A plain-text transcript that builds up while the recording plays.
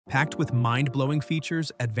Packed with mind-blowing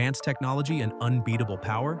features, advanced technology, and unbeatable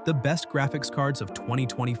power, the best graphics cards of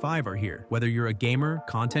 2025 are here. Whether you're a gamer,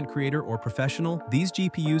 content creator, or professional, these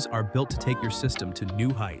GPUs are built to take your system to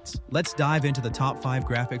new heights. Let's dive into the top 5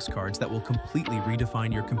 graphics cards that will completely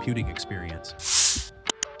redefine your computing experience.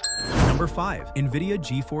 Number 5. NVIDIA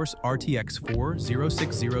GeForce RTX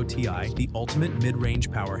 4060 Ti, the ultimate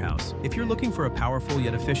mid-range powerhouse. If you're looking for a powerful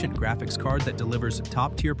yet efficient graphics card that delivers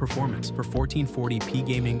top-tier performance for 1440p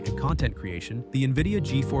gaming and content creation, the NVIDIA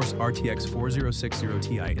GeForce RTX 4060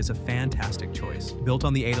 Ti is a fantastic choice. Built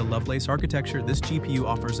on the Ada Lovelace architecture, this GPU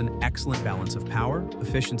offers an excellent balance of power,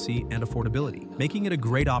 efficiency, and affordability, making it a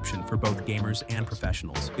great option for both gamers and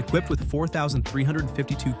professionals. Equipped with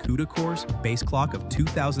 4,352 CUDA cores, base clock of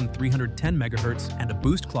 2,310 MHz, and a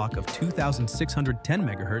boost clock of 2,610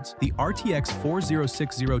 MHz, the RTX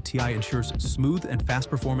 4060 Ti ensures smooth and fast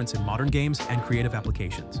performance in modern games and creative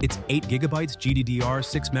applications. Its 8GB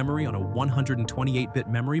GDDR6 memory on a 128-bit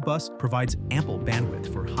memory bus provides ample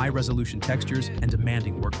bandwidth for high-resolution textures and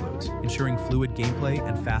demanding workloads, ensuring fluid gameplay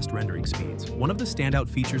and fast rendering speeds. One of the standout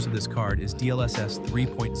features of this card is DLSS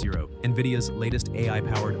 3.0, NVIDIA's latest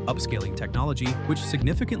AI-powered upscaling technology, which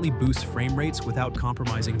significantly boosts frame rates without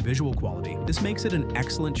compromising visual quality. This makes it an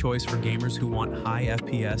excellent choice for gamers who want high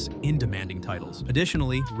FPS in demanding titles.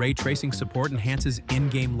 Additionally, ray tracing support enhances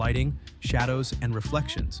in-game lighting, shadows, and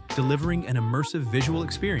reflections, delivering an immersive visual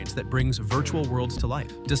experience that brings virtual worlds to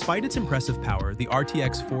life. Despite its impressive power, the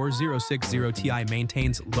RTX 4060 Ti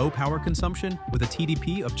maintains low power consumption with a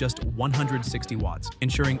TDP of just 160 watts,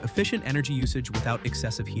 ensuring efficient energy usage without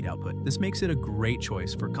excessive heat output. This makes it a great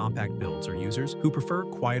choice for compact builds or users who prefer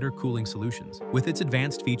quieter cooling solutions. With its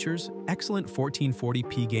advanced features, excellent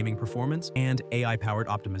 1440p gaming performance, and AI-powered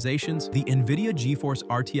optimizations, the NVIDIA GeForce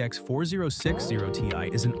RTX 4060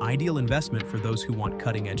 Ti is an ideal investment for those who want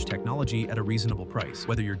cutting-edge technology at a reasonable price.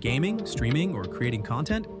 Whether you're gaming, streaming, or creating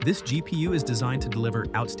content, this GPU is designed to deliver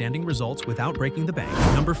outstanding results without breaking the bank.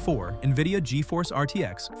 Number 4. NVIDIA GeForce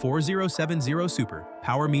RTX 4070 Super.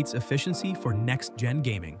 Power meets efficiency for next-gen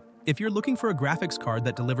gaming. If you're looking for a graphics card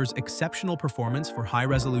that delivers exceptional performance for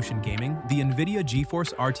high-resolution gaming, the NVIDIA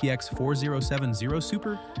GeForce RTX 4070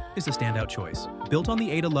 Super is a standout choice. Built on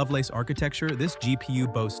the Ada Lovelace architecture, this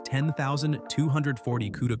GPU boasts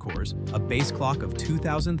 10,240 CUDA cores, a base clock of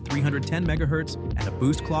 2,310 MHz, and a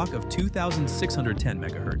boost clock of 2,610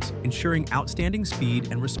 MHz, ensuring outstanding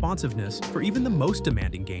speed and responsiveness for even the most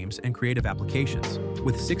demanding games and creative applications.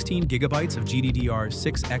 With 16GB of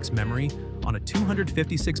GDDR6X memory on a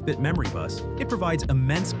 256-bit memory bus, it provides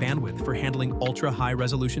immense bandwidth for handling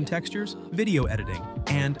ultra-high-resolution textures, video editing,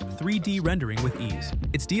 and 3D rendering with ease.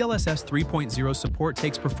 Its DLSS 3.0 support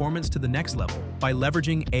takes performance to the next level by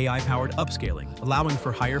leveraging AI-powered upscaling, allowing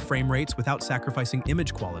for higher frame rates without sacrificing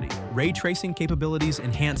image quality. Ray tracing capabilities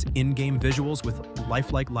enhance in-game visuals with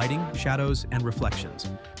lifelike lighting, shadows, and reflections,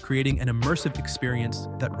 creating an immersive experience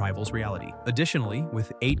that rivals reality. Additionally,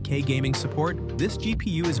 with 8K gaming support, this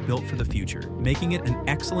GPU is built for the future, making it an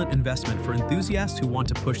excellent investment for enthusiasts who want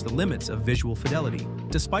to push the limits of visual fidelity.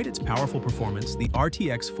 Despite its powerful performance, the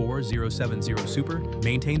RTX 4070 Super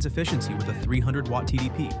maintains efficiency with a 300-watt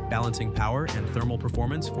TDP, balancing power and thermal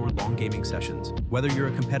performance for long gaming sessions. Whether you're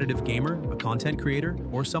a competitive gamer, a content creator,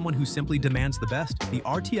 or someone who simply demands the best, the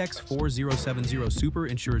RTX 4070 Super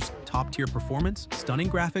ensures top-tier performance, stunning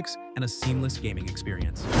graphics, and a seamless gaming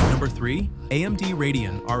experience. Number 3. AMD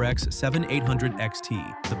Radeon RX 7800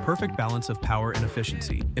 XT, the perfect balance of power and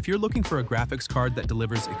efficiency. If you're looking for a graphics card that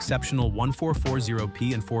delivers exceptional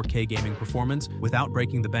 1440p and 4K gaming performance without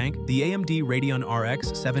breaking the bank, the AMD Radeon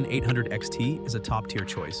RX 7800 XT is a top-tier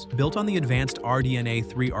choice. Built on the advanced RDNA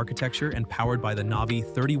 3 architecture and powered by the Navi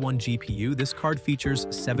 31 GPU, this card features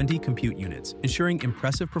 70 compute units, ensuring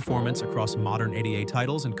impressive performance across modern ADA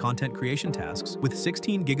titles and content creation tasks. With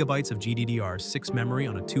 16GB of GDDR6 memory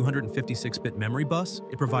on a 256-bit memory bus,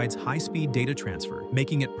 it provides high-speed data transfer,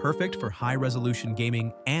 making it perfect for high-resolution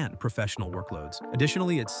gaming and professional workloads.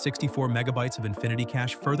 Additionally, its 64 MB of Infinity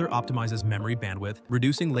Cache further optimizes memory bandwidth,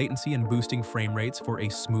 reducing latency and boosting frame rates for a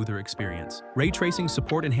smoother experience. Ray tracing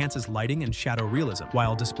support enhances lighting and shadow realism,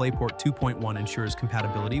 while DisplayPort 2.1 ensures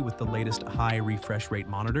compatibility with the latest high refresh rate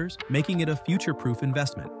monitors, making it a future-proof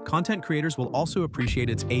investment. Content creators will also appreciate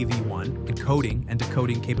its AV1 encoding and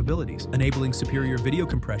decoding capabilities, capabilities, enabling superior video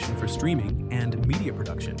compression for streaming and media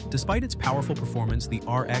production. Despite its powerful performance, the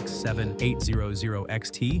RX 7800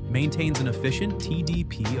 XT maintains an efficient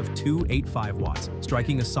TDP of 285 watts,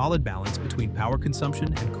 striking a solid balance between power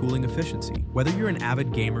consumption and cooling efficiency. Whether you're an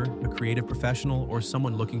avid gamer, a creative professional, or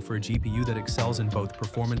someone looking for a GPU that excels in both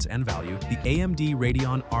performance and value, the AMD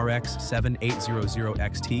Radeon RX 7800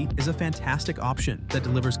 XT is a fantastic option that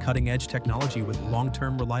delivers cutting-edge technology with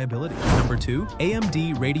long-term reliability. Number 2.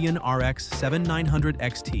 AMD Radeon RX 7900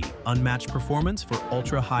 XT, unmatched performance for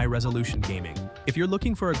ultra-high resolution gaming. If you're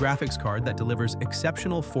looking for a graphics card that delivers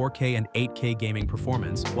exceptional 4K and 8K gaming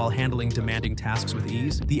performance while handling demanding tasks with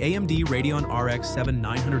ease, the AMD Radeon RX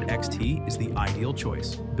 7900 XT is the ideal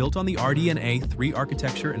choice. Built on the RDNA 3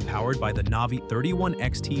 architecture and powered by the Navi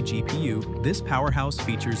 31XT GPU, this powerhouse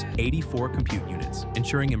features 84 compute units,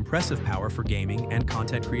 ensuring impressive power for gaming and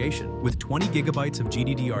content creation. With 20 gigabytes of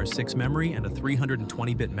GDDR6 memory and a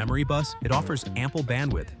 320-bit memory bus, it offers ample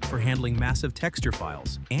bandwidth for handling massive texture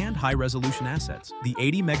files and high-resolution assets. The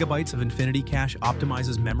 80 megabytes of Infinity Cache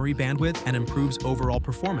optimizes memory bandwidth and improves overall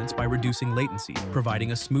performance by reducing latency,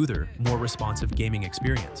 providing a smoother, more responsive gaming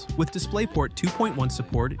experience. With DisplayPort 2.1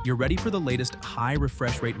 support, you're ready for the latest high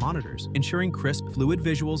refresh rate monitors, ensuring crisp, fluid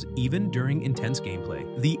visuals even during intense gameplay.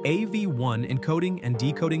 The AV1 encoding and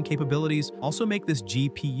decoding capabilities also make this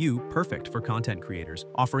GPU perfect for content creators,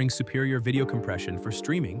 offering superior video compression for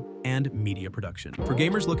streaming and media production. For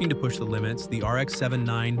gamers looking to push the limits, the RX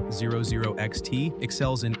 7900 XT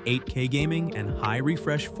excels in 8K gaming and high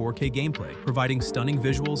refresh 4K gameplay, providing stunning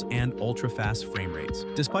visuals and ultra-fast frame rates.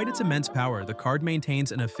 Despite its immense power, the card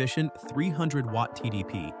maintains an efficient 300-watt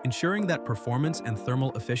TDP, ensuring that performance and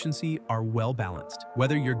thermal efficiency are well balanced.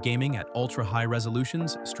 Whether you're gaming at ultra-high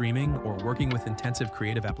resolutions, streaming, or working with intensive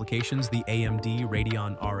creative applications, the AMD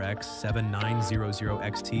Radeon RX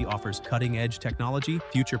 7900 XT offers cutting-edge technology,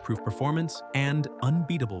 future-proof performance, and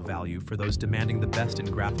unbeatable value for those demanding the best in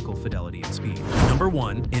graphical fidelity and speed. Number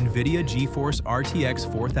 1. NVIDIA GeForce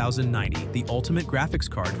RTX 4090, the ultimate graphics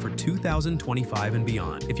card for 2025 and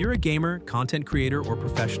beyond. If you're a gamer, content creator, or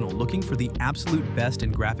professional looking for the absolute best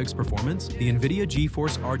in graphics performance, the NVIDIA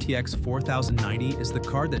GeForce RTX 4090 is the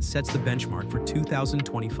card that sets the benchmark for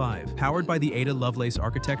 2025. Powered by the Ada Lovelace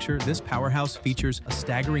architecture, this powerhouse features a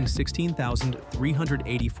staggering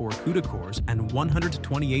 16,384 CUDA cores and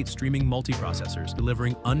 128 streaming multiprocessors,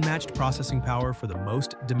 delivering unmatched processing power for the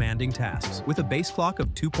most demanding tasks. With a base clock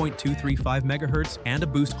of 2.235 MHz and a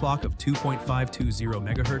boost clock of 2.520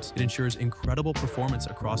 MHz, it ensures incredible performance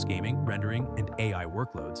across gaming, rendering, and AI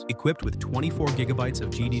workloads. Equipped with 24 gigabytes of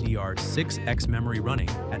GDDR6X memory running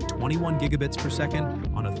at 21 gigabits per second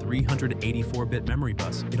on a 384-bit memory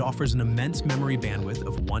bus, it offers an immense memory bandwidth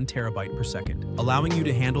of 1 terabyte per second, allowing you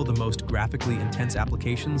to handle the most graphically intense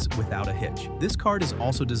applications without a hitch. This card is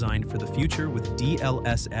also designed for the future with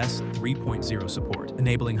DLSS 3.0 support,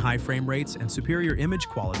 enabling high frame rates and superior image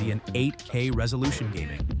quality in 8K resolution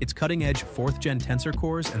gaming. Its cutting-edge 4th-gen Tensor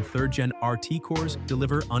cores and 3rd-gen RT cores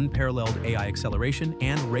deliver unparalleled AI acceleration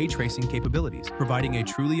and ray tracing capabilities, providing a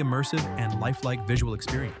truly immersive and lifelike visual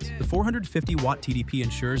experience. The 450-watt TDP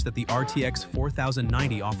ensures that the RTX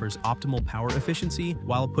 4090 offers optimal power efficiency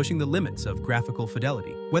while pushing the limits of graphical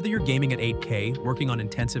fidelity. Whether you're gaming at 8K, working on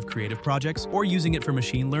intensive creative projects, or using it for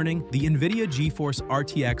machine learning, the NVIDIA GeForce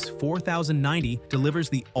RTX 4090 delivers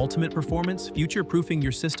the ultimate performance, future-proofing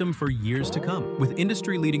your system for years to come. With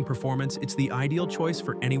industry-leading performance, it's the ideal choice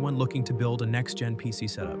for anyone looking to build a next-gen PC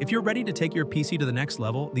setup. If you're ready to take your PC to the next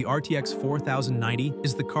level, the RTX 4090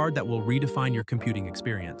 is the card that will redefine your computing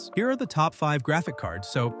experience. Here are the top 5 graphic cards,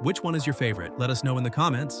 so which one is your favorite? Let us know in the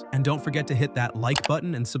comments, and don't forget to hit that like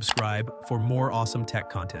button and subscribe for more awesome tech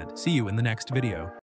content. See you in the next video.